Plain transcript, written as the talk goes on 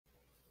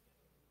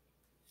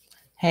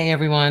Hey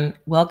everyone,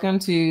 welcome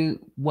to you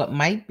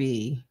might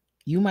be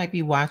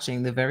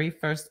watching the very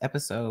first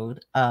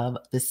episode of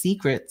The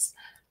Secrets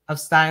of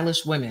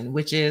Stylish Women,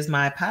 which is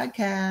my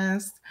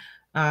podcast.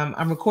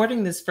 I'm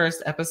recording this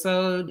first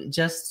episode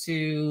just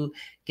to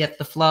get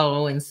the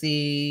flow and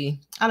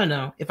see, I don't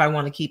know if I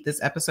want to keep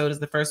this episode as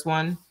the first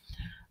one.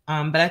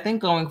 But I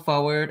think going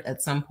forward,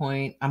 at some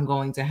point, I'm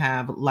going to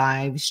have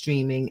live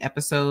streaming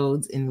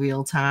episodes in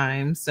real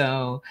time.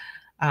 So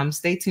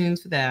stay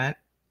tuned for that.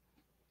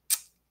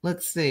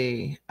 Let's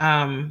see.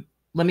 Let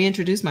me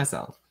introduce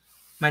myself.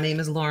 My name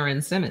is Lauren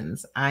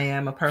Simmonds. I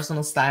am a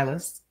personal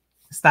stylist,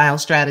 style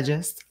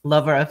strategist,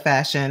 lover of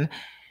fashion,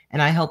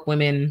 and I help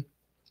women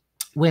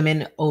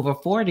over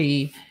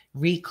 40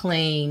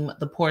 reclaim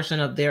the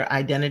portion of their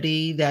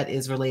identity that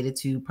is related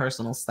to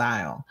personal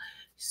style.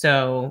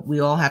 So we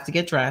all have to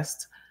get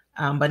dressed,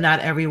 but not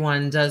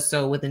everyone does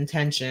so with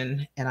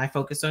intention. And I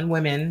focus on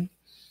women,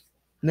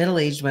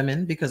 middle-aged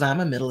women, because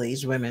I'm a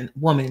middle-aged woman.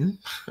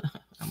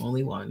 I'm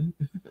only one.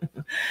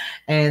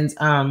 And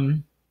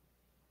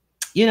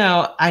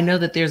I know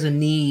that there's a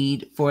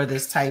need for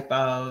this type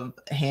of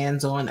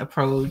hands-on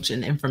approach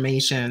and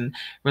information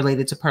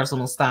related to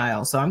personal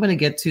style. So I'm going to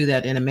get to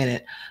that in a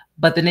minute.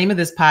 But the name of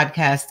this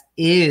podcast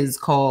is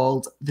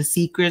called The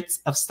Secrets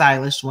of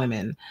Stylish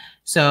Women.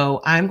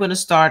 So I'm going to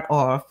start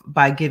off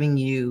by giving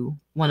you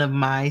one of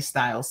my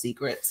style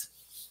secrets.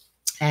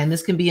 And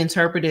this can be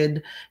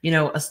interpreted,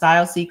 a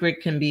style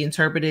secret can be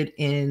interpreted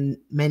in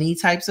many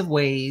types of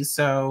ways.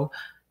 So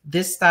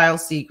this style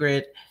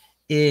secret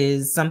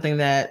is something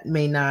that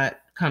may not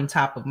come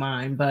top of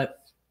mind,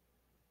 but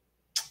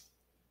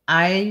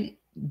I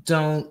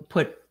don't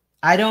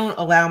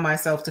allow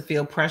myself to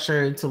feel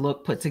pressured to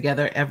look put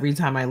together every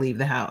time I leave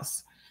the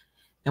house.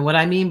 And what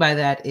I mean by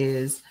that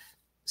is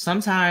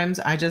sometimes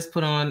I just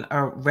put on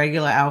a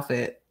regular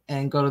outfit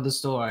and go to the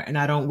store, and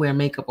I don't wear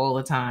makeup all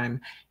the time,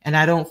 and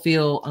I don't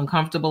feel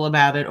uncomfortable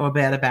about it or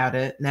bad about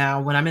it. Now,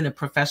 when I'm in a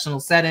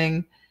professional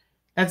setting,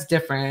 that's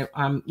different.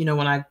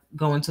 When I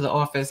go into the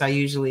office, I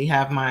usually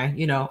have my,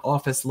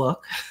 office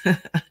look,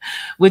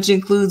 which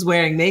includes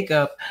wearing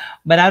makeup,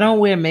 but I don't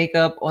wear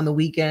makeup on the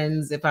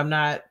weekends if I'm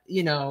not,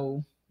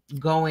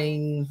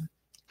 going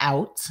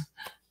out.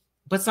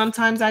 But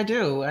sometimes I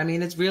do. I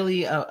mean, it's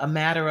really a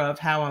matter of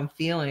how I'm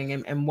feeling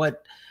and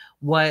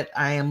what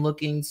I am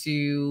looking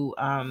to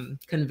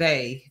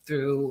convey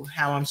through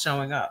how I'm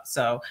showing up.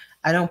 So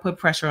I don't put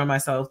pressure on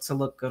myself to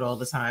look good all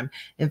the time.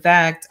 In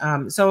fact,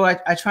 so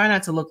I try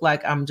not to look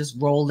like I'm just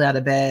rolled out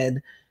of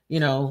bed,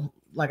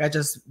 like I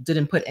just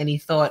didn't put any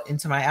thought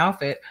into my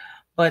outfit.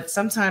 But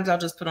sometimes I'll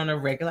just put on a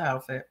regular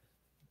outfit,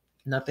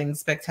 nothing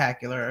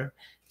spectacular,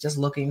 just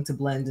looking to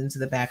blend into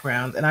the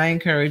background. And I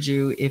encourage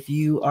you, if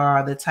you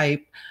are the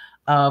type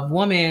of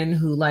woman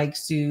who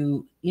likes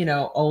to,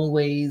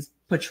 always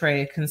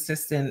portray a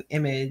consistent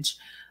image,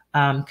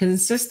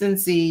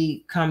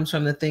 consistency comes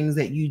from the things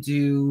that you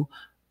do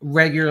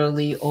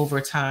regularly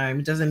over time.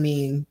 It doesn't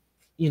mean,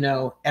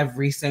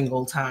 every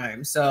single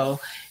time. So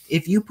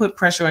if you put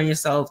pressure on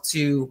yourself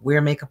to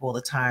wear makeup all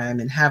the time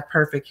and have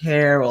perfect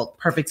hair all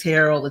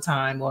the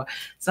time or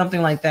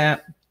something like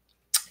that,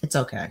 it's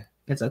okay.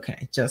 It's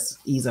okay. Just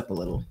ease up a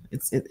little.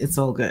 It's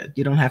all good.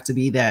 You don't have to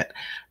be that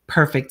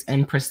perfect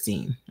and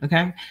pristine.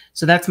 Okay.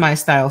 So that's my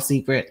style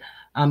secret.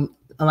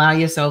 Allow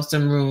yourself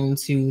some room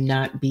to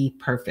not be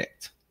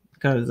perfect,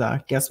 because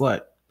guess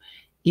what?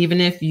 Even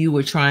if you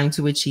were trying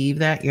to achieve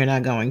that, you're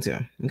not going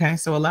to. Okay.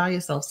 So allow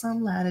yourself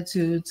some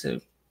latitude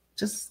to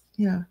just,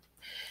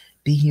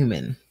 be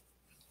human.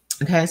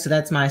 Okay. So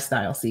that's my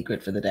style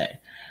secret for the day.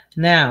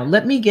 Now,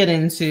 let me get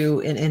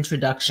into an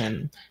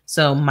introduction.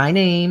 So my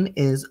name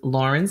is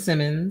Lauren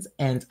Simmonds,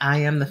 and I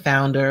am the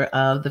founder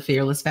of the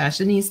Fearless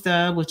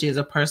Fashionista, which is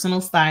a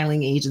personal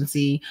styling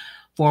agency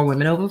for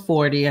women over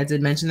 40. I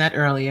did mention that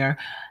earlier.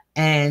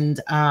 And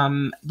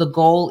the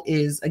goal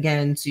is,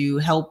 again, to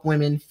help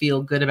women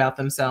feel good about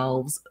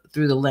themselves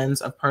through the lens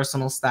of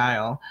personal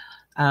style.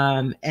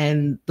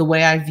 And the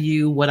way I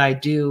view what I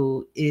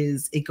do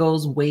is it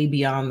goes way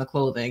beyond the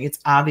clothing. It's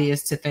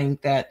obvious to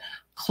think that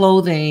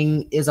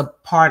clothing is a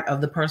part of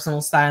the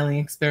personal styling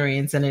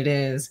experience, and it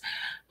is.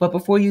 But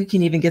before you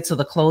can even get to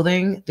the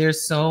clothing,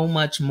 there's so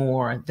much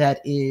more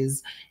that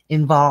is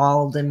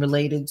involved and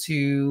related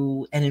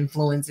to and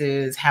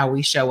influences how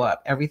we show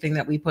up. Everything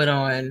that we put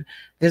on,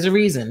 there's a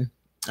reason.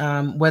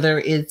 Whether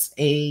it's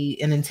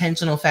an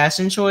intentional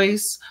fashion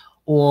choice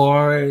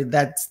or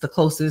that's the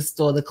closest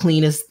or the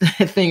cleanest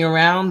thing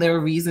around, there are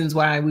reasons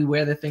why we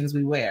wear the things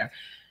we wear.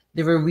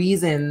 There are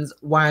reasons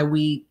why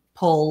we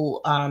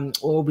pull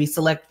or we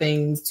select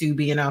things to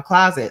be in our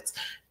closets.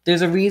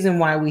 There's a reason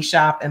why we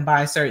shop and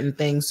buy certain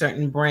things,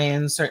 certain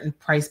brands, certain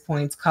price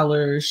points,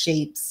 colors,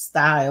 shapes,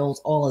 styles,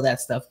 all of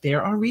that stuff.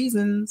 There are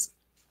reasons.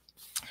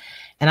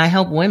 And I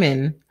help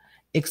women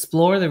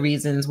explore the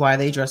reasons why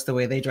they dress the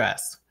way they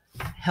dress,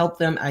 help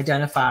them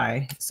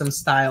identify some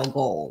style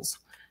goals,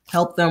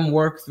 help them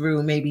work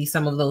through maybe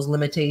some of those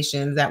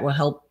limitations that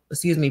will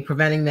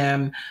preventing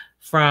them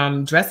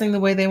from dressing the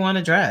way they want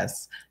to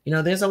dress.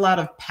 There's a lot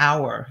of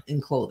power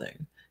in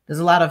clothing. There's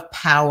a lot of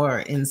power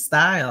in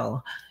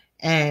style.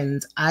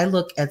 And I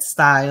look at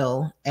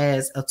style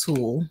as a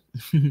tool,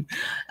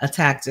 a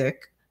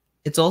tactic.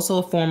 It's also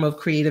a form of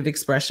creative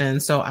expression.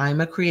 So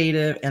I'm a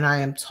creative and I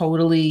am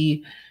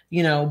totally,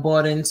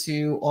 bought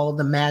into all of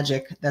the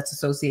magic that's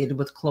associated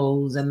with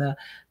clothes and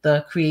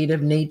the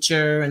creative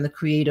nature and the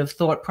creative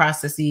thought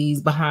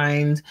processes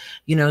behind,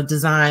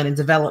 design and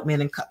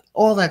development and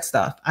all that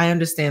stuff. I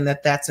understand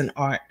that that's an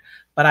art,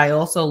 but I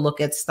also look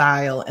at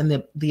style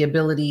and the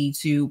ability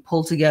to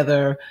pull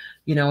together,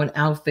 an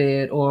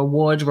outfit or a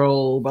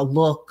wardrobe, a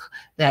look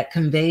that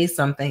conveys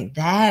something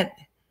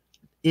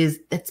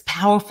it's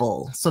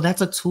powerful. So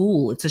that's a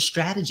tool. It's a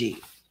strategy.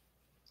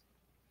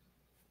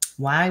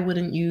 Why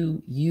wouldn't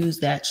you use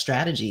that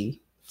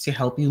strategy to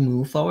help you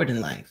move forward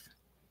in life?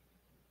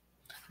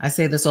 I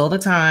say this all the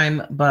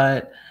time,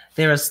 but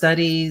there are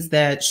studies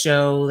that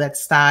show that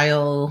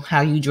style,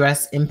 how you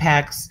dress,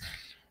 impacts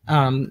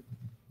the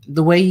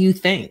way you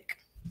think.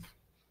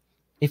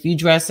 If you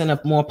dress in a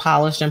more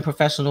polished and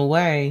professional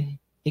way,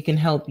 it can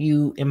help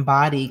you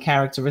embody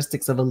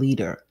characteristics of a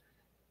leader.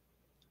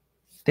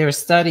 There are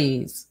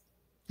studies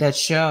that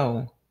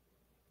show,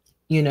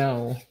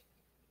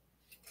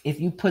 if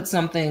you put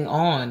something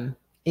on,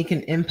 it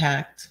can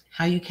impact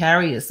how you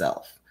carry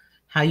yourself,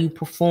 how you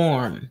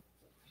perform.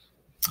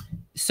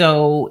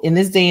 So in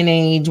this day and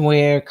age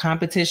where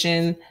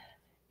competition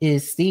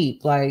is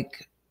steep,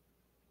 like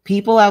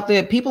people out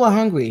there, people are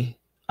hungry.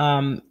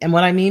 And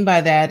what I mean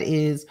by that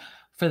is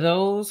for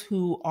those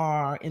who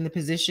are in the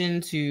position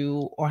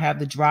to, or have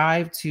the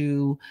drive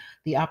to,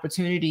 the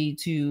opportunity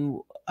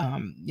to,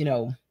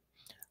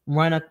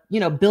 run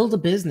build a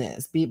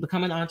business,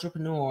 become an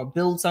entrepreneur,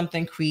 build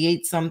something,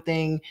 create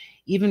something,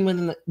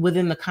 even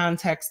within the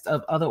context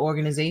of other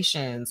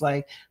organizations.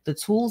 Like the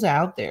tools are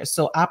out there.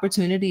 So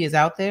opportunity is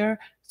out there.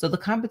 So the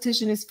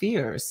competition is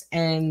fierce.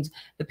 And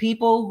the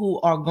people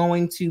who are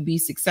going to be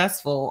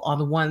successful are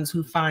the ones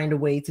who find a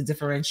way to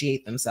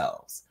differentiate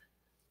themselves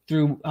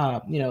through,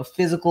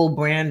 physical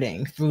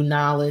branding, through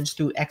knowledge,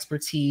 through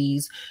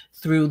expertise,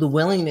 through the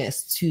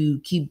willingness to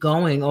keep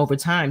going over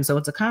time. So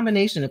it's a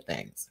combination of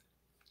things.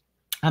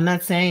 I'm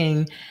not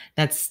saying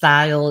that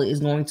style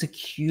is going to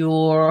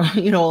cure,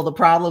 all the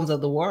problems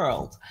of the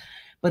world.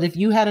 But if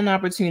you had an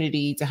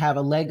opportunity to have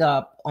a leg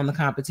up on the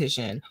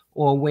competition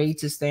or a way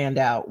to stand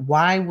out,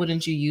 why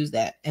wouldn't you use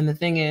that? And the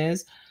thing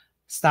is,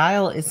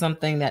 style is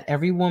something that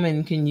every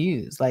woman can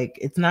use. Like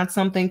it's not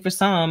something for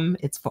some,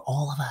 it's for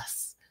all of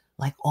us,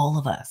 like all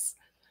of us,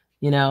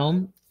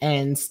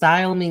 and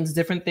style means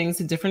different things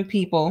to different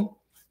people.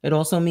 It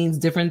also means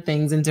different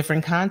things in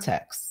different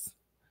contexts.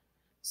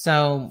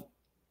 So,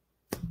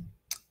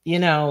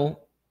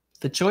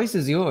 the choice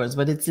is yours,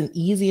 but it's an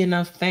easy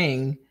enough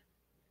thing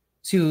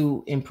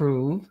to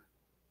improve.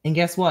 And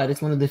guess what?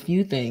 It's one of the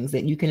few things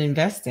that you can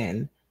invest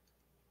in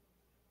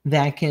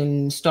that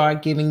can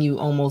start giving you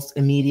almost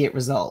immediate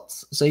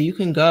results. So you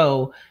can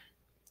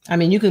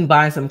you can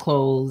buy some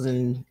clothes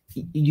and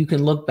you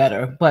can look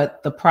better,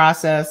 but the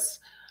process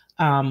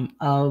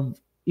of,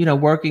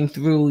 working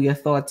through your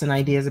thoughts and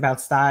ideas about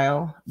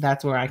style,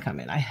 that's where I come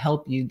in. I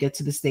help you get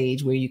to the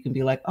stage where you can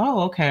be like,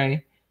 oh,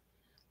 okay,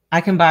 I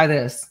can buy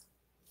this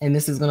and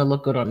this is going to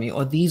look good on me.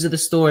 Or these are the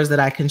stores that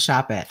I can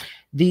shop at.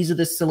 These are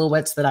the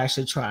silhouettes that I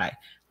should try.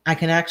 I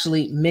can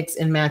actually mix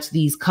and match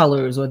these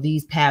colors or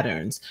these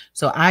patterns.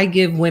 So I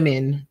give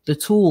women the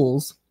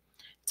tools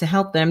to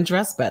help them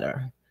dress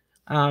better.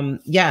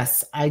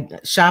 Yes,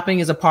 shopping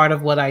is a part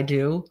of what I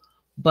do,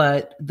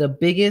 but the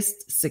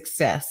biggest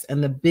success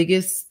and the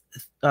biggest,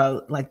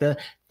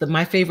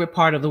 my favorite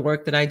part of the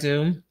work that I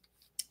do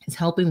is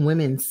helping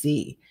women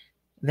see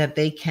that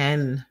they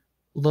can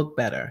look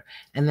better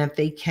and that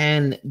they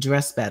can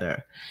dress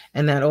better,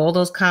 and that all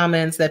those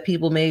comments that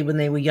people made when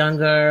they were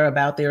younger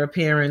about their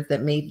appearance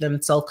that made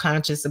them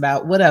self-conscious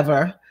about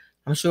whatever,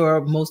 I'm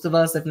sure most of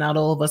us, if not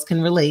all of us,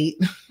 can relate.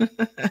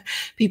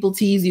 People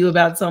tease you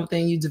about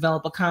something, you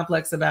develop a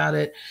complex about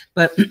it,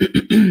 but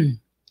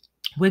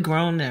we're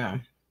grown now.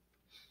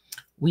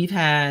 We've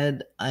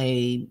had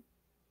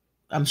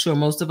I'm sure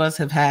most of us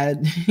have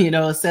had,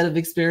 a set of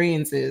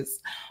experiences,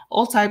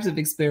 all types of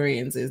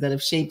experiences that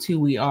have shaped who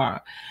we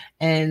are.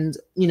 And,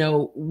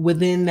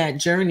 within that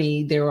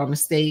journey, there are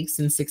mistakes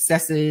and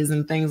successes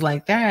and things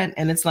like that.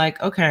 And it's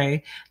like,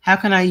 okay, how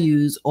can I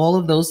use all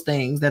of those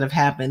things that have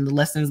happened, the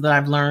lessons that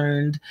I've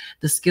learned,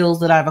 the skills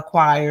that I've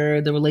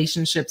acquired, the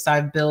relationships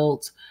I've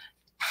built?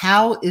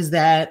 How is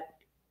that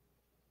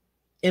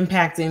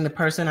impacting the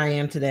person I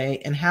am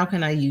today? And how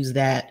can I use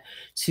that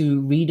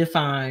to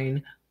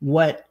redefine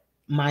what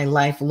my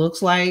life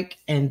looks like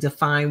and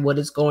define what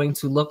it's going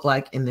to look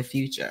like in the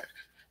future?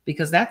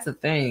 Because that's the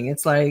thing.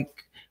 It's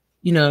like,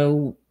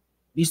 you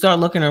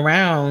start looking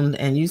around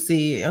and you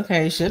see,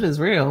 okay, shit is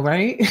real,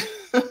 right?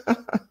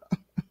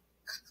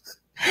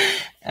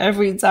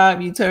 Every time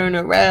you turn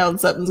around,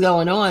 something's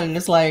going on. And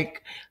it's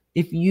like,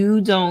 if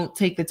you don't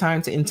take the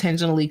time to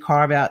intentionally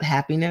carve out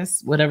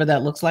happiness, whatever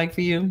that looks like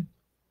for you,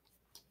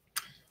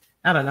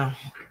 I don't know,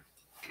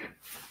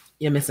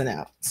 you're missing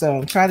out.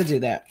 So try to do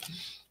that.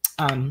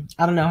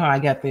 I don't know how I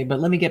got there, but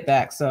let me get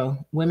back. So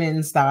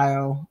women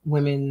style,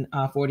 women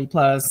 40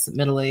 plus,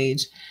 middle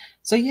age.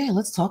 So yeah,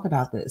 let's talk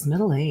about this.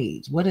 Middle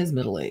age. What is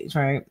middle age,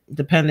 right?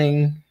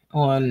 Depending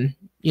on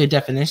your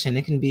definition,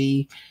 it can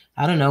be,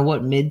 I don't know,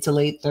 what, mid to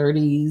late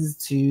 30s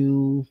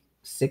to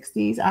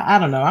 60s. I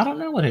don't know. I don't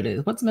know what it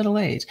is. What's middle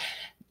age?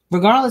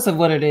 Regardless of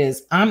what it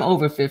is, I'm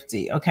over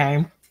 50,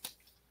 okay?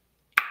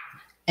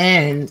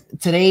 And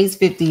today's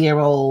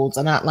 50-year-olds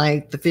are not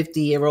like the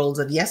 50-year-olds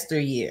of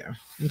yesteryear,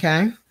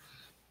 okay?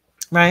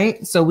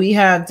 Right? So we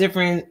have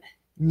different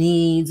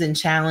needs and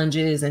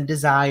challenges and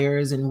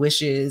desires and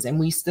wishes, and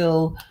we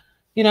still,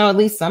 you know, at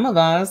least some of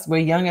us, we're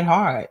young at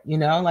heart, you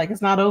know, like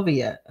it's not over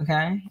yet,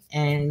 okay?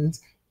 And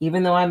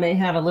even though I may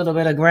have a little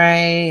bit of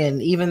gray,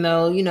 and even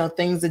though, you know,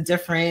 things are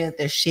different,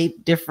 they're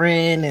shaped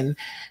different, and,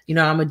 you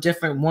know, I'm a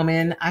different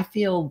woman, I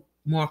feel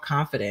more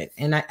confident.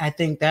 And I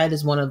think that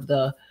is one of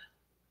the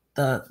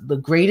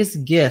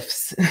greatest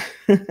gifts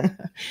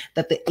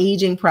that the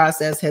aging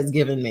process has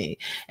given me.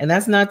 And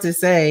that's not to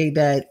say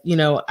that, you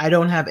know, I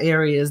don't have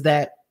areas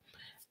that,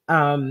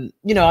 you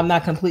know, I'm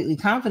not completely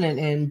confident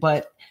in,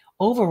 but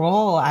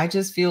overall, I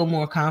just feel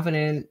more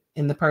confident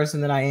in the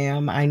person that I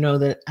am. I know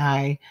that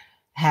I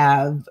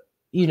have,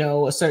 you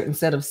know, a certain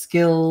set of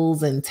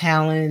skills and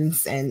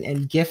talents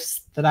and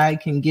gifts that I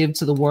can give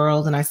to the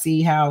world. And I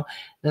see how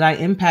that I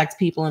impact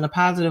people in a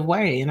positive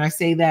way. And I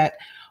say that,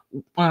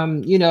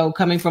 you know,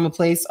 coming from a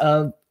place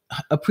of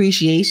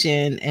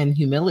appreciation and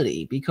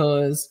humility,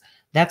 because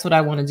that's what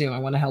I want to do. I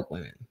want to help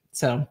women.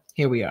 So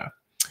here we are.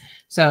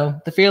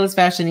 So the Fearless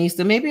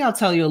Fashionista, maybe I'll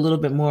tell you a little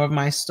bit more of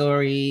my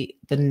story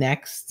the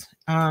next,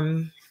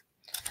 on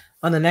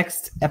the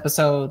next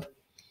episode.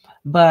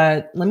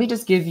 But let me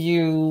just give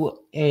you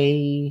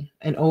an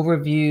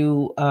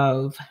overview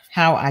of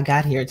how I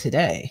got here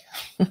today.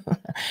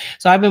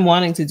 So I've been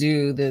wanting to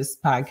do this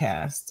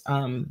podcast.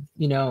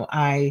 You know,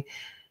 I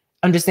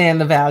understand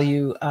the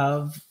value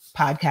of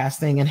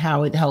podcasting and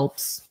how it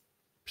helps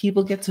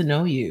people get to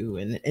know you.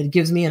 And it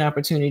gives me an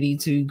opportunity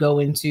to go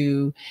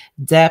into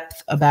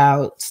depth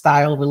about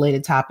style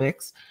related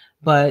topics.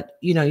 But,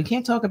 you know, you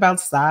can't talk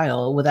about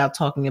style without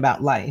talking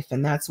about life.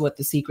 And that's what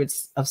the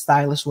Secrets of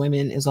Stylish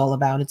Women is all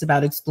about. It's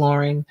about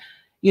exploring,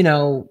 you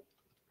know,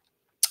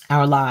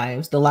 our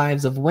lives, the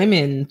lives of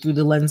women through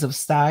the lens of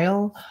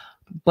style.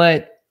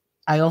 But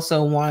I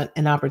also want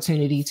an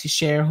opportunity to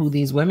share who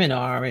these women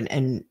are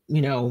and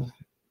you know,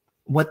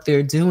 what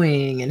they're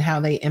doing and how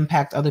they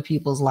impact other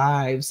people's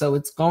lives. So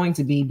it's going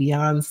to be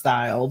beyond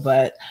style,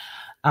 but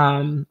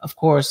of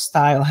course,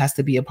 style has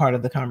to be a part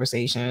of the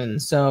conversation.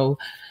 So,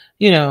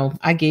 you know,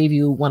 I gave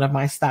you one of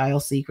my style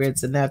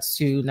secrets, and that's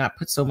to not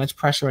put so much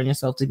pressure on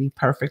yourself to be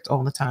perfect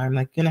all the time.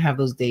 Like, you're gonna have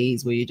those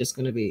days where you're just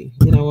gonna be,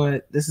 you know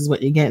what, this is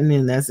what you're getting,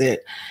 and that's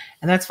it.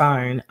 And that's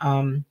fine.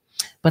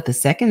 But the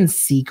second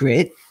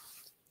secret,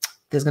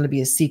 there's going to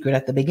be a secret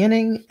at the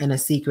beginning and a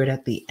secret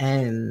at the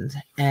end.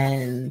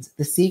 And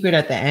the secret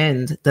at the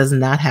end does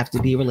not have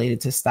to be related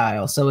to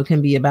style. So it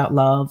can be about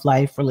love,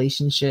 life,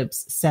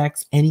 relationships,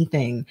 sex,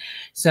 anything.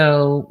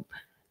 So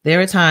there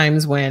are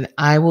times when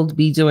I will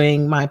be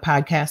doing my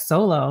podcast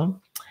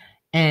solo,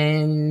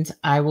 and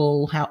I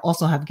will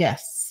also have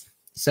guests.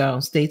 So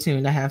stay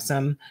tuned. I have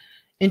some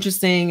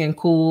interesting and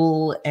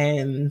cool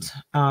and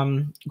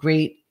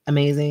great,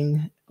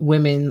 amazing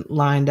women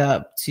lined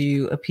up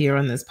to appear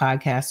on this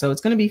podcast. So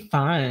it's going to be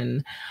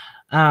fun.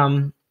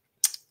 During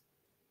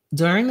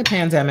the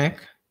pandemic,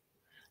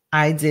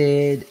 I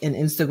did an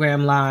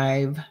Instagram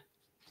live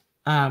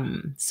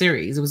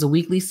series. It was a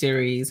weekly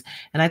series,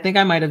 and I think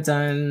I might have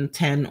done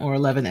 10 or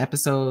 11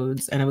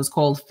 episodes, and it was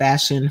called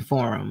Fashion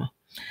Forum.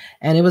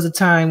 And it was a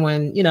time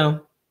when, you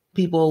know,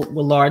 people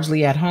were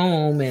largely at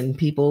home and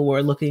people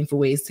were looking for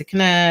ways to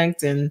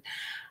connect. And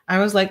I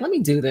was like, let me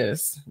do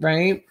this,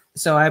 right?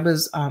 So I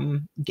was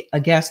a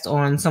guest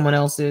on someone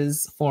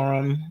else's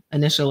forum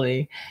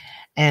initially,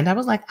 and I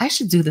was like, I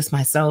should do this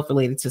myself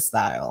related to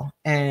style.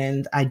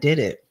 And I did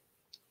it.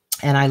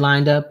 And I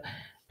lined up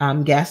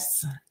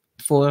guests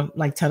for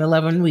like 10,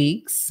 11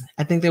 weeks.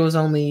 I think there was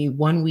only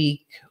 1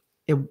 week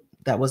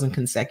that wasn't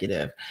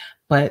consecutive,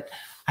 but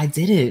I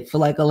did it for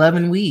like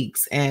 11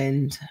 weeks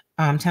and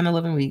 10,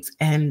 11 weeks.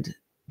 And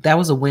that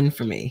was a win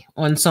for me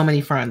on so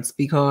many fronts,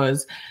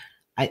 because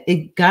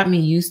it got me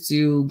used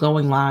to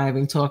going live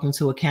and talking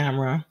to a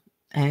camera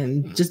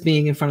and just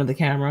being in front of the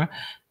camera.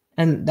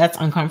 And that's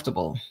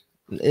uncomfortable.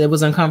 It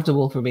was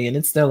uncomfortable for me, and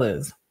it still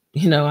is.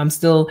 You know, I'm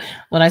still,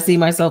 when I see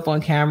myself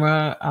on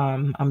camera,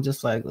 I'm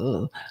just like,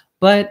 ugh.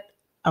 But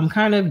I'm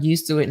kind of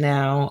used to it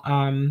now.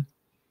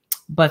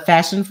 But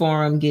Fashion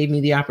Forum gave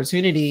me the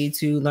opportunity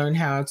to learn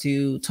how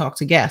to talk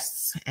to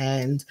guests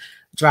and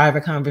drive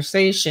a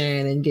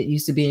conversation and get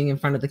used to being in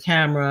front of the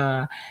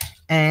camera.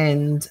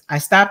 And I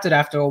stopped it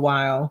after a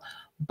while,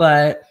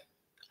 but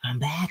I'm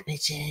back,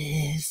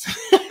 bitches.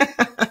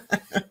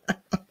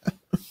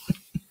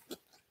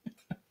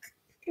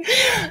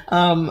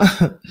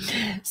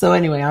 So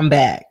anyway, I'm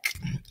back.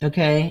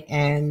 Okay.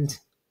 And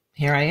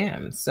here I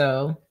am.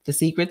 So the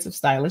Secrets of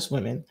Stylish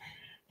Women.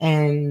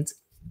 And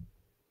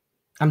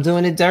I'm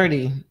doing it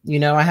dirty.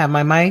 I have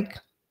my mic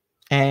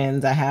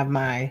and I have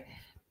my,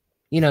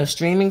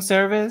 streaming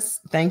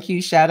service. Thank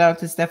you. Shout out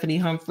to Stephanie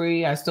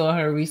Humphrey. I saw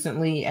her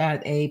recently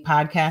at a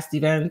podcast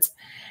event,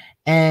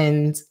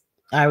 and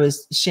I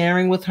was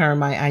sharing with her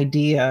my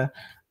idea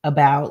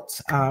about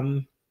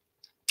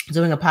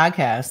doing a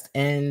podcast,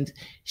 and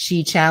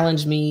she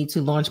challenged me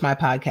to launch my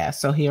podcast.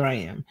 So here I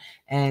am.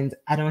 And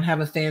I don't have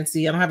a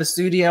studio.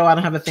 I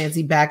don't have a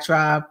fancy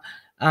backdrop.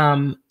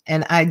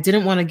 And I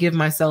didn't want to give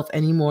myself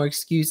any more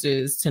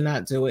excuses to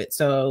not do it.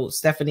 So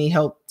Stephanie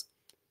helped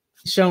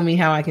show me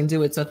how I can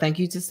do it. So thank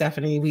you to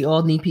Stephanie. We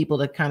all need people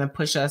to kind of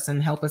push us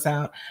and help us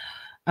out.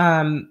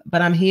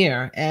 But I'm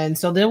here. And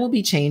so there will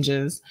be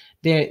changes.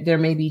 There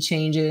may be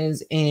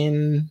changes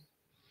in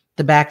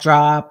the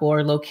backdrop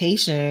or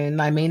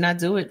location. I may not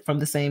do it from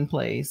the same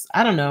place.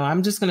 I don't know.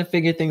 I'm just going to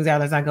figure things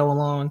out as I go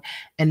along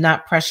and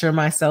not pressure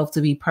myself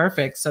to be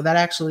perfect. So that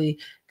actually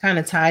kind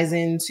of ties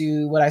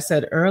into what I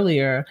said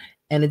earlier.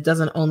 And it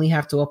doesn't only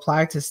have to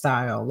apply to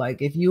style.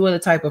 Like if you are the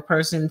type of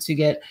person to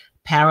get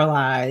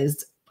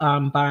paralyzed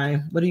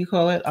by, what do you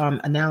call it?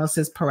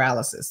 Analysis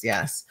paralysis.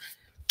 Yes,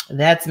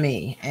 that's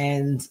me.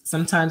 And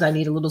sometimes I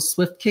need a little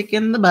swift kick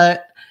in the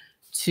butt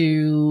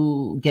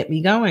to get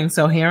me going.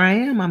 So here I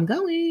am. I'm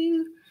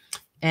going.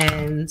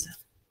 And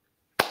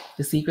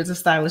the secrets of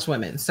stylish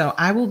women. So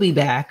I will be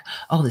back.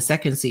 Oh, the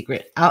second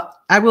secret.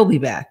 I will be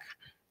back.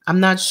 I'm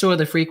not sure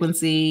the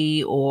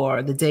frequency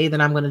or the day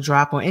that I'm going to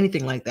drop or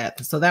anything like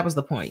that. So that was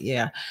the point.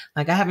 Yeah.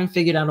 Like I haven't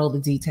figured out all the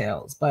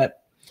details,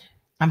 but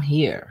I'm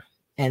here.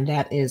 And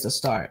that is a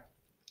start.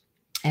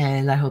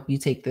 And I hope you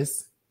take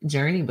this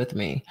journey with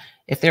me.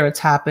 If there are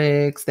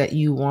topics that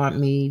you want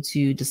me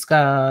to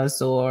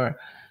discuss, or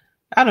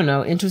I don't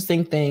know,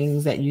 interesting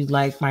things that you'd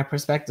like my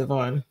perspective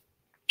on,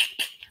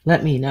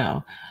 let me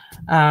know.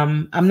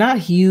 I'm not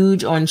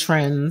huge on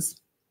trends.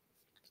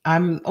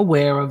 I'm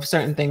aware of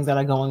certain things that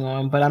are going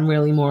on, but I'm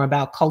really more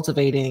about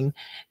cultivating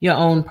your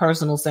own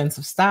personal sense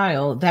of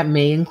style. That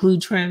may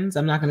include trends.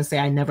 I'm not going to say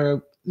I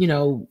never,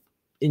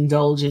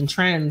 indulge in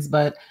trends,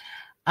 but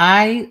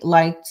I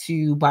like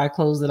to buy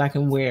clothes that I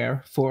can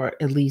wear for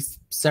at least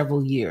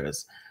several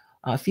years,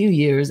 a few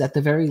years at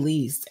the very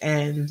least.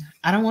 And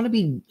I don't want to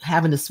be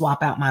having to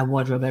swap out my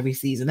wardrobe every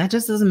season. That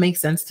just doesn't make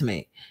sense to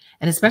me.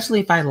 And especially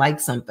if I like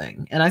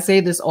something, and I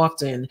say this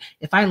often,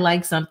 if I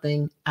like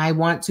something, I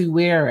want to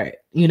wear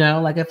it.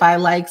 Like if I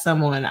like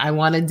someone, I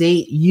want to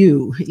date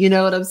you. You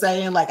know what I'm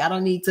saying? Like I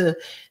don't need to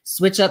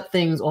switch up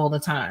things all the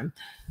time,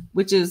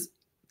 which is,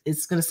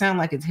 it's going to sound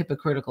like it's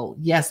hypocritical.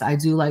 Yes, I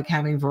do like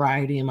having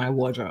variety in my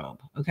wardrobe.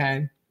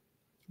 Okay.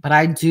 But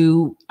I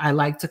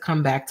like to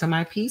come back to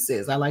my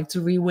pieces. I like to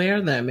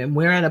rewear them. And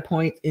we're at a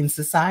point in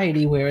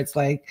society where it's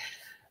like,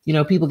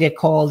 people get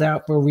called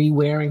out for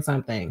rewearing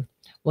something.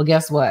 Well,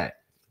 guess what?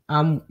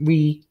 I'm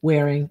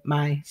re-wearing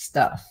my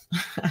stuff.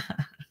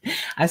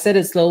 I said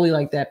it slowly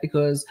like that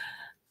because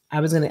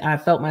I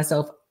felt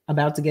myself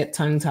about to get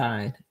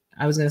tongue-tied.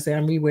 I was going to say,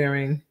 I'm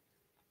re-wearing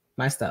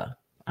my stuff.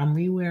 I'm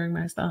re-wearing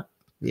my stuff.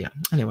 Yeah.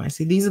 Anyway,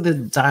 see, these are the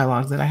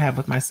dialogues that I have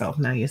with myself.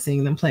 Now you're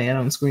seeing them play it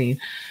on screen.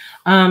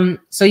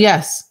 So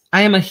yes,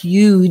 I am a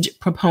huge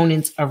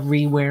proponent of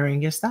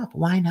re-wearing your stuff.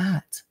 Why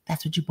not?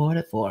 That's what you bought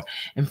it for.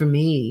 And for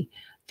me,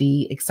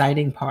 the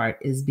exciting part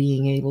is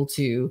being able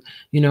to,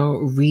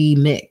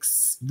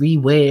 remix,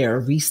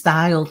 rewear,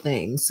 restyle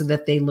things so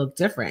that they look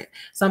different.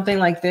 Something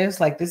like this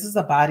is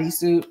a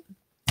bodysuit.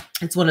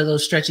 It's one of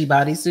those stretchy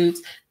bodysuits.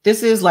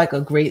 This is like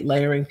a great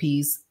layering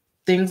piece.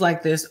 Things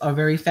like this are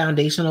very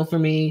foundational for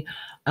me.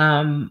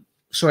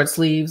 Short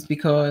sleeves,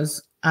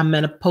 because I'm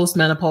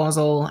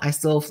postmenopausal. I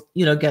still,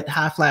 get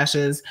hot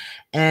flashes.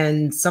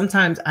 And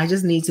sometimes I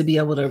just need to be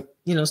able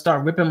to,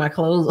 start ripping my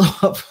clothes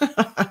off.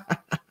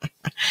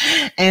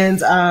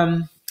 And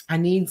I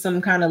need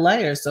some kind of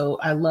layer. So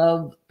I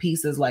love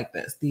pieces like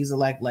this. These are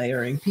like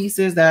layering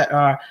pieces that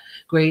are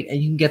great,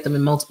 and you can get them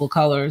in multiple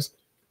colors.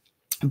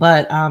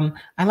 But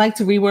I like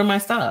to rewear my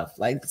stuff.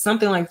 Like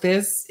something like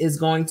this is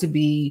going to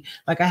be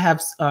like, I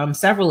have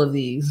several of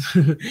these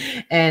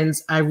and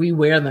I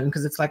rewear them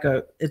because it's like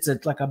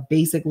a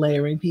basic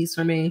layering piece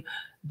for me.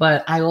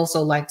 But I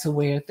also like to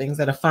wear things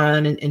that are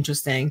fun and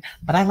interesting.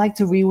 But I like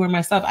to rewear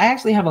my stuff. I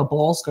actually have a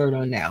ball skirt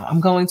on now.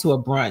 I'm going to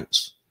a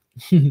brunch.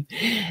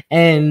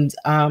 And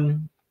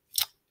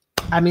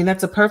I mean,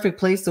 that's a perfect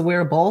place to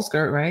wear a ball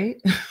skirt,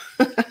 right?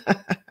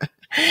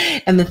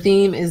 And the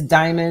theme is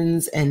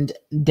diamonds and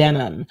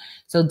denim.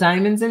 So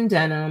diamonds and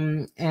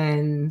denim.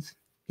 And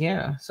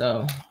yeah,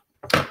 so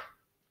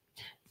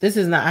this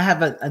is not, I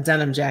have a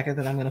denim jacket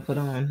that I'm going to put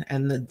on,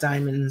 and the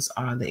diamonds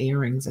are the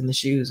earrings and the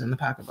shoes and the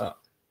pocketbook.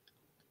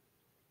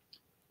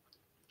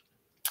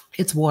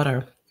 It's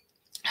water.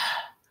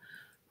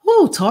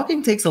 Whew,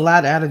 talking takes a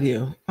lot out of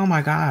you. Oh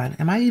my God.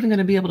 Am I even going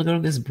to be able to go to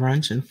this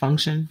brunch and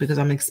function? Because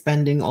I'm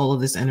expending all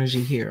of this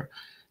energy here.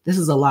 This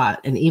is a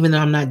lot. And even though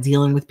I'm not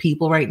dealing with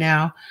people right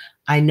now,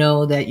 I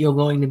know that you're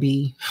going to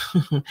be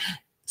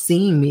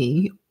seeing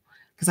me,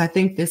 because I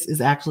think this is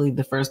actually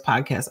the first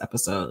podcast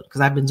episode, because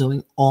I've been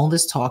doing all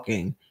this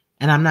talking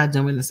and I'm not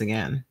doing this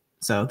again.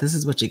 So this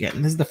is what you're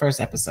getting. This is the first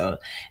episode.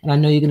 And I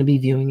know you're going to be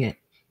viewing it.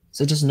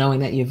 So just knowing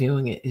that you're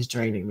viewing it is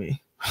draining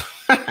me.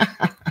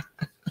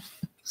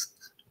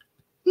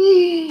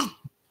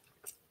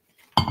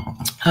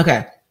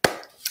 Okay.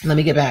 Let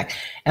me get back.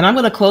 And I'm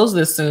going to close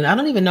this soon. I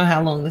don't even know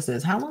how long this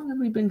is. How long have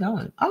we been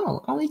going?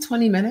 Oh, only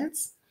 20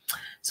 minutes.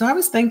 So I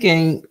was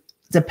thinking,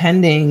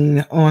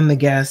 depending on the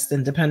guest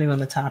and depending on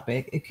the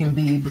topic, it can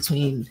be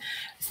between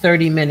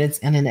 30 minutes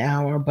and an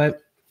hour.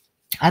 But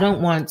I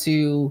don't want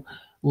to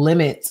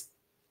limit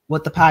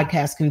what the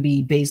podcast can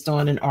be based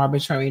on an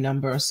arbitrary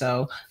number.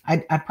 So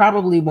I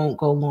probably won't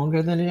go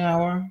longer than an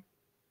hour.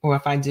 Or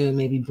if I do,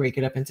 maybe break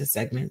it up into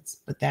segments,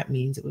 but that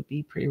means it would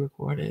be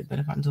pre-recorded. But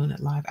if I'm doing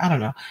it live, I don't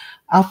know.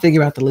 I'll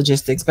figure out the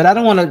logistics, but I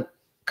don't want to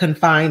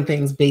confine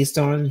things based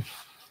on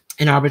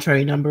an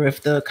arbitrary number.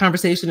 If the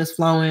conversation is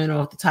flowing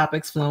or if the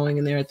topic's flowing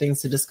and there are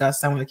things to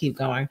discuss, I want to keep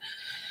going.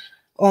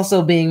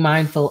 Also being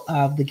mindful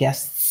of the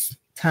guests'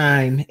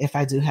 time if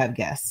I do have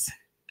guests.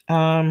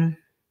 A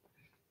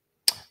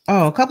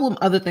couple of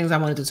other things I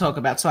wanted to talk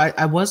about. So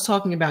I was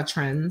talking about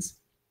trends,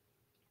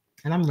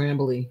 and I'm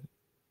rambly.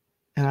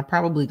 And I'm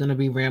probably going to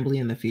be rambly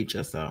in the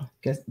future, so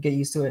get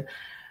used to it.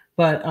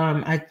 But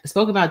I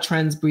spoke about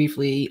trends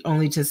briefly,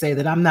 only to say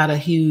that I'm not a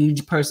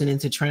huge person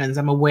into trends.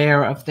 I'm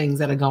aware of things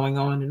that are going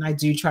on, and I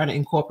do try to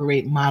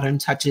incorporate modern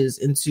touches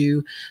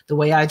into the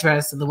way I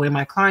dress and the way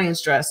my clients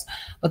dress.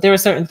 But there are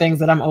certain things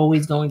that I'm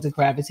always going to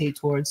gravitate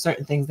towards,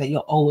 certain things that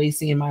you'll always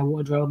see in my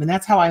wardrobe. And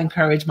that's how I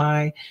encourage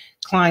my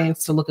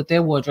clients to look at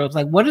their wardrobes.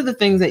 Like, what are the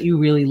things that you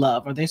really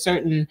love? Are there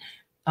certain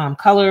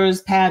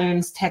colors,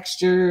 patterns,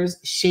 textures,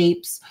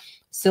 shapes,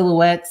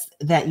 silhouettes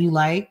that you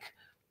like?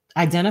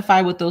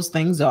 Identify what those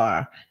things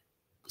are.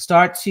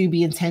 Start to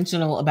be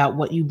intentional about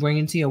what you bring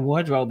into your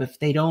wardrobe. If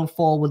they don't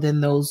fall within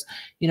those,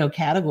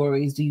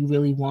 categories, do you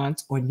really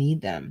want or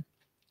need them?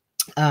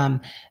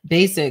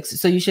 Basics.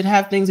 So you should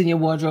have things in your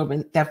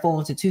wardrobe that fall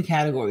into two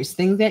categories.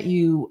 Things that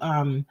you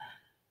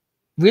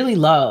really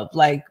love,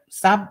 like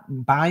stop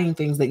buying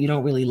things that you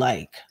don't really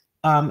like.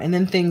 And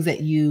then things that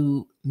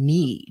you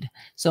need.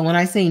 So when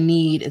I say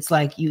need, it's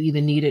like you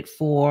either need it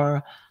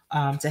for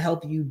to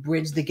help you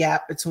bridge the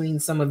gap between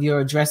some of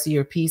your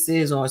dressier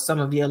pieces or some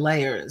of your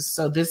layers.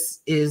 So this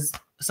is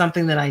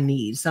something that I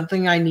need,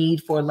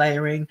 for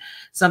layering,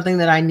 something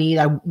that I need.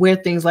 I wear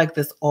things like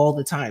this all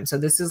the time. So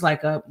this is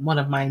like one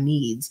of my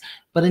needs.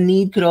 But a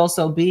need could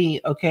also be,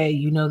 okay,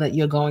 you know that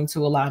you're going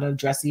to a lot of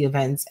dressy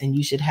events and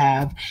you should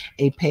have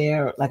a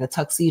pair, like a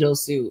tuxedo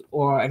suit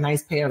or a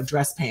nice pair of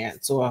dress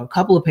pants or a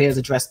couple of pairs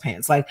of dress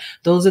pants. Like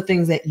those are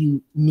things that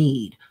you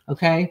need.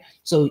 Okay.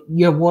 So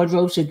your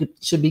wardrobe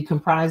should be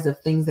comprised of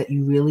things that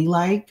you really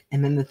like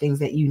and then the things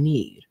that you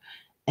need.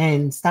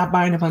 And stop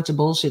buying a bunch of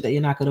bullshit that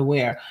you're not going to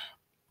wear.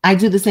 I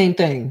do the same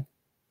thing.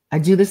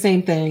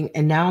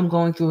 And now I'm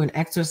going through an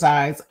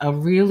exercise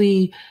of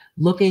really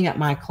looking at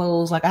my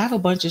clothes. Like I have a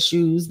bunch of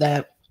shoes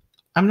that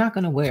I'm not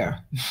going to wear.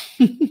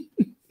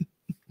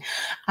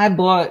 I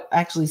bought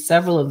actually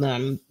several of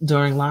them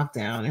during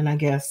lockdown, and I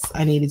guess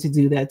I needed to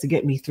do that to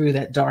get me through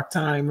that dark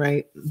time,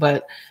 right?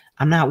 But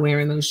I'm not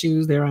wearing those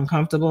shoes. They're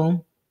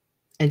uncomfortable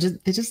and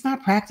they're just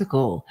not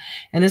practical.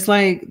 And it's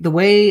like the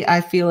way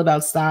I feel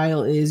about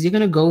style is you're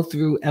going to go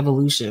through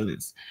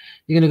evolutions.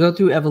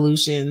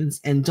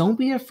 And don't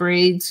be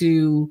afraid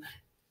to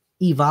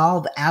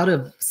evolve out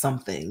of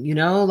something,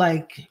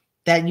 like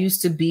that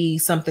used to be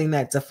something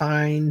that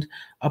defined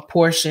a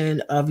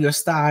portion of your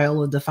style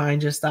or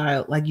defined your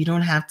style. Like you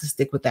don't have to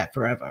stick with that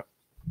forever.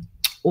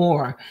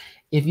 Or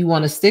if you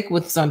want to stick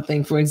with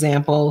something, for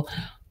example,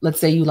 let's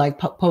say you like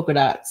polka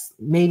dots.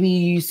 Maybe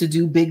you used to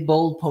do big,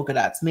 bold polka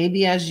dots.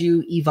 Maybe as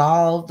you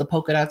evolve, the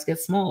polka dots get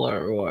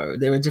smaller or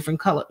they're a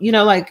different color.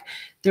 Like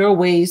there are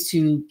ways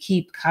to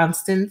keep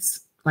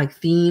constants, like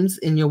themes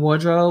in your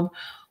wardrobe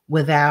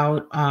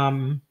without,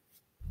 like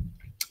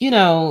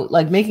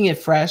making it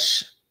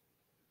fresh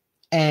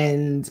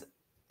and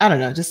I don't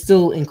know, just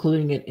still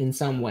including it in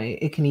some way.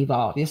 It can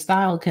evolve. Your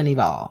style can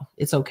evolve.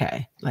 It's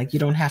okay. Like you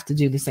don't have to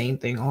do the same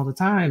thing all the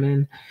time.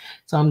 And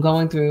so I'm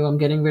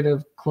getting rid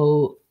of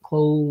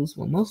clothes,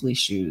 well, mostly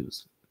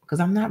shoes, because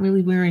I'm not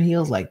really wearing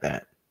heels like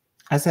that.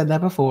 I said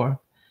that before.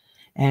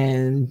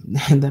 And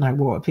then I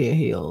wore a pair of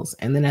heels.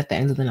 And then at the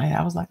end of the night,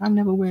 I was like, I'm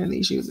never wearing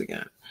these shoes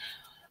again.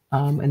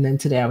 And then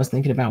today I was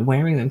thinking about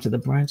wearing them to the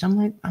brunch. I'm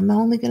like, I'm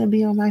only going to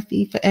be on my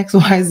feet for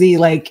XYZ.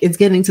 Like it's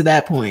getting to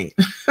that point.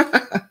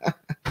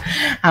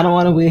 I don't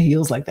want to wear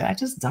heels like that. I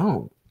just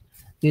don't,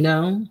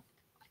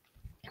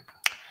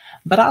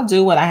 but I'll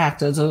do what I have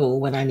to do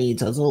when I need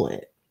to do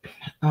it.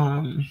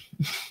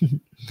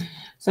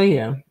 So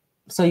yeah.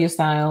 So your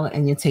style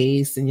and your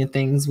taste and your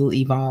things will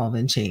evolve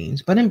and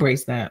change, but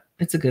embrace that.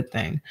 It's a good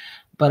thing.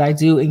 But I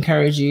do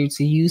encourage you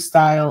to use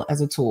style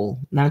as a tool,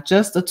 not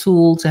just a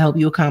tool to help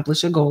you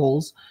accomplish your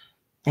goals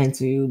and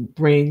to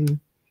bring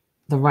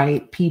the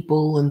right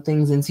people and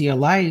things into your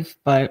life,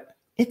 but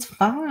it's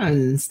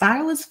fun.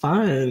 Style is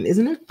fun.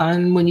 Isn't it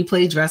fun when you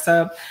play dress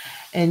up?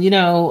 And,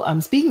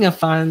 speaking of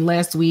fun,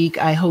 last week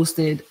I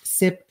hosted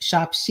Sip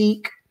Shop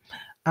Chic.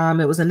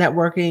 It was a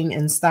networking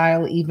and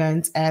style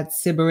event at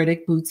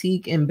Sybaritic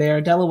Boutique in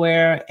Bear,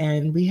 Delaware,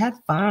 and we had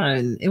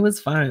fun. It was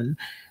fun.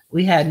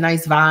 We had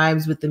nice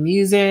vibes with the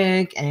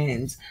music,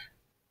 and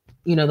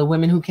the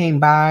women who came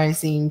by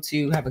seemed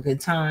to have a good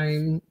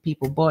time.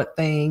 People bought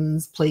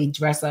things, played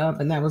dress up,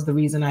 and that was the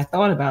reason I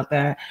thought about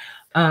that.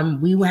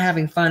 We were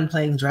having fun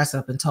playing dress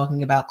up and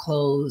talking about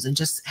clothes and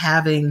just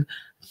having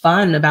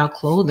fun about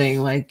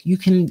clothing. Like, you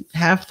can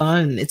have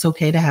fun. It's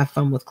okay to have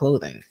fun with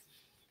clothing.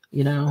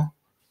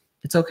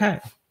 It's okay.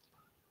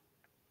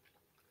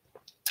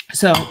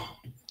 So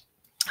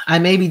I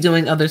may be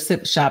doing other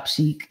sip shop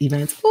chic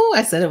events. Oh,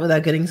 I said it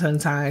without getting tongue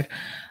tied.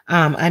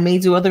 I may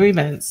do other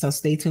events, so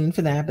stay tuned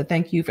for that. But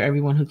thank you for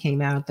everyone who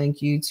came out.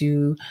 Thank you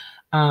to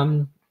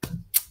I'm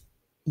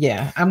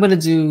going to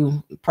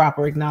do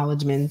proper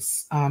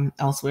acknowledgments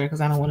elsewhere because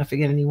I don't want to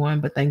forget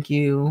anyone. But thank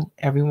you,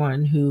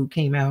 everyone who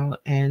came out.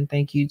 And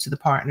thank you to the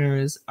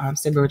partners,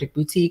 Sybaritic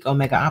Boutique,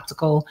 Omega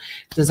Optical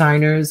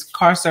Designers,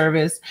 Car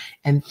Service.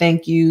 And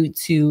thank you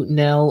to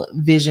Nell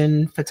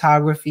Vision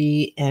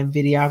Photography and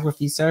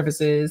Videography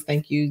Services.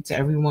 Thank you to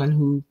everyone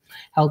who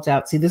helped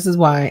out. See, this is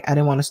why I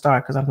didn't want to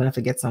start, because I'm going to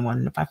forget someone.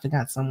 And if I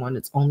forgot someone,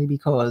 it's only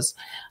because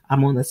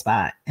I'm on the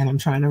spot and I'm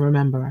trying to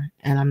remember,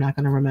 and I'm not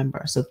going to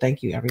remember. So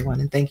thank you, everyone.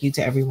 And thank you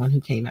to everyone who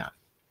came out.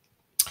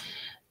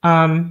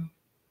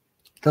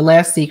 The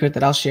last secret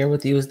that I'll share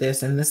with you is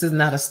this, and this is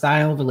not a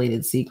style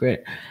related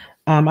secret.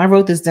 I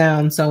wrote this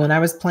down. So when I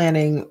was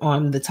planning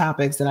on the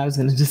topics that I was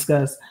going to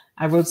discuss,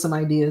 I wrote some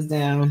ideas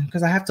down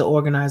because I have to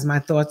organize my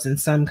thoughts in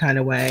some kind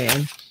of way.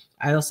 And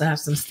I also have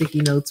some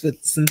sticky notes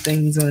with some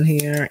things on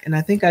here. And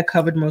I think I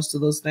covered most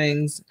of those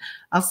things.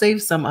 I'll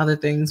save some other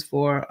things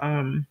for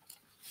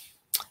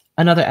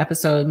another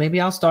episode.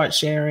 Maybe I'll start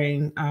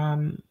sharing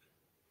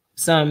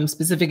some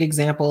specific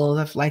examples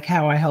of like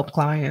how I help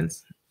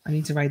clients. I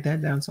need to write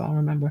that down so I'll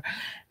remember.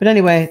 But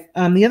anyway,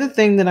 the other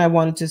thing that I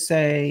wanted to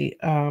say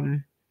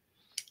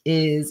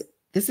is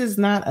this is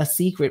not a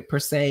secret per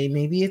se.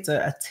 Maybe it's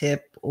a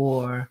tip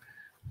or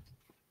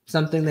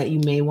something that you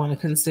may want to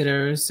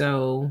consider.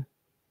 So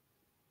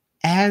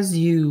as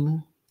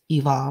you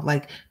evolve,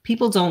 like,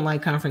 people don't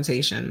like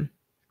confrontation.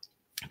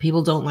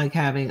 People don't like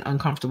having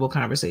uncomfortable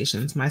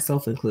conversations,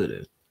 myself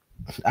included.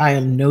 I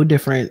am no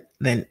different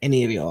than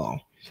any of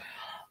y'all.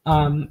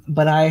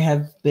 But I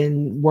have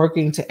been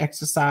working to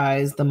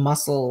exercise the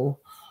muscle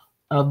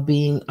of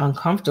being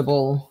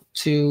uncomfortable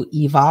to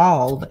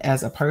evolve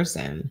as a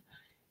person.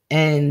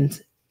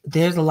 And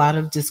there's a lot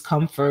of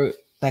discomfort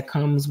that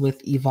comes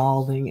with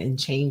evolving and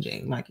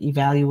changing, like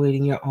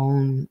evaluating your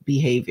own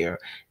behavior,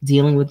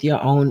 dealing with your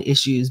own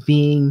issues,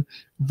 being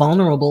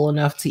vulnerable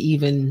enough to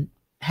even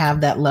have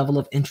that level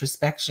of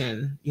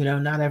introspection.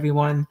 Not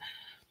everyone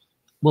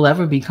will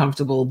ever be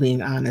comfortable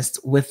being honest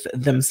with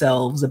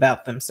themselves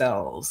about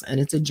themselves. And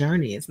it's a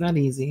journey. It's not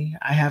easy.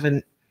 I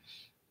haven't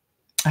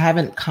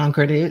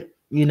conquered it.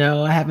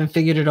 I haven't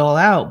figured it all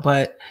out,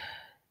 but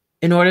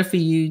in order for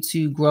you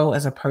to grow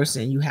as a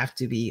person, you have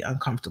to be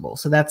uncomfortable.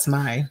 So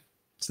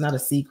it's not a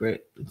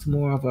secret. It's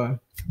more of a,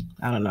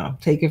 I don't know,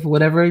 take it for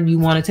whatever you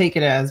want to take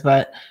it as,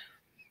 but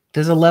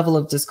there's a level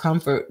of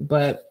discomfort,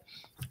 but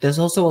there's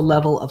also a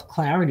level of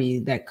clarity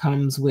that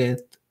comes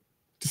with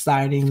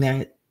deciding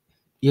that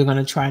you're going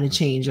to try to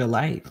change your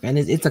life. And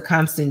it's a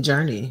constant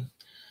journey.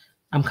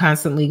 I'm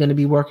constantly going to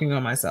be working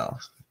on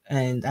myself.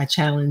 And I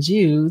challenge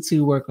you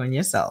to work on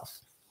yourself,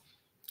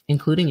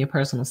 including your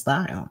personal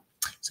style.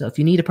 So if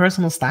you need a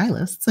personal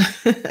stylist,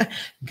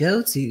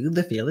 go to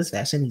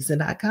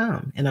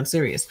thefearlessfashionista.com. And I'm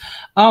serious.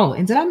 Oh,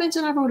 and did I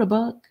mention I wrote a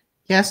book?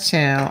 Yes,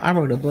 child. I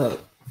wrote a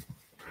book.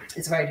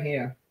 It's right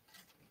here.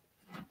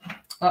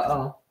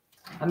 Uh-oh.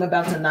 I'm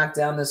about to knock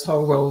down this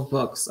whole row of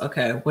books.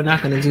 Okay, we're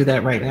not going to do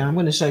that right now. I'm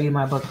going to show you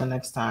my book the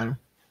next time.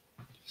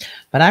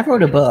 But I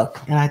wrote a book,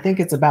 and I think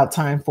it's about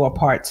time for a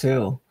part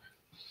 2.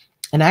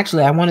 And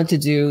actually, I wanted to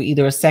do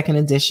either a second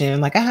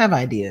edition. Like, I have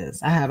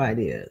ideas.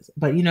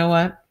 But you know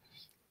what?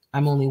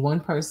 I'm only one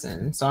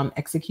person, so I'm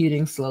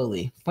executing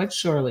slowly but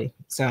surely.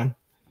 So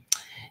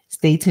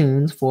stay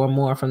tuned for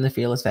more from the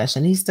Fearless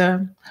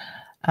Fashionista.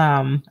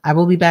 I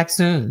will be back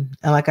soon.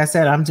 And like I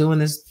said, I'm doing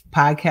this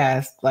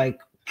podcast like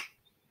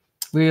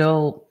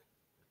real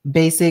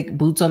basic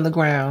boots on the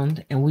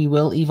ground, and we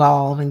will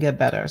evolve and get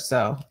better.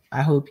 So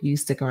I hope you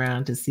stick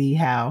around to see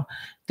how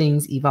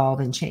things evolve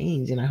and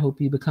change. And I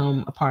hope you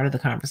become a part of the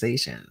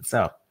conversation.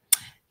 So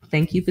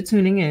thank you for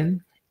tuning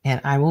in,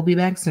 and I will be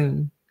back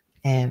soon.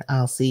 And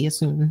I'll see you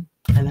soon.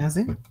 And that's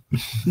it.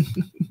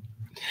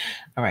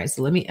 All right.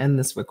 So let me end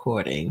this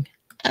recording.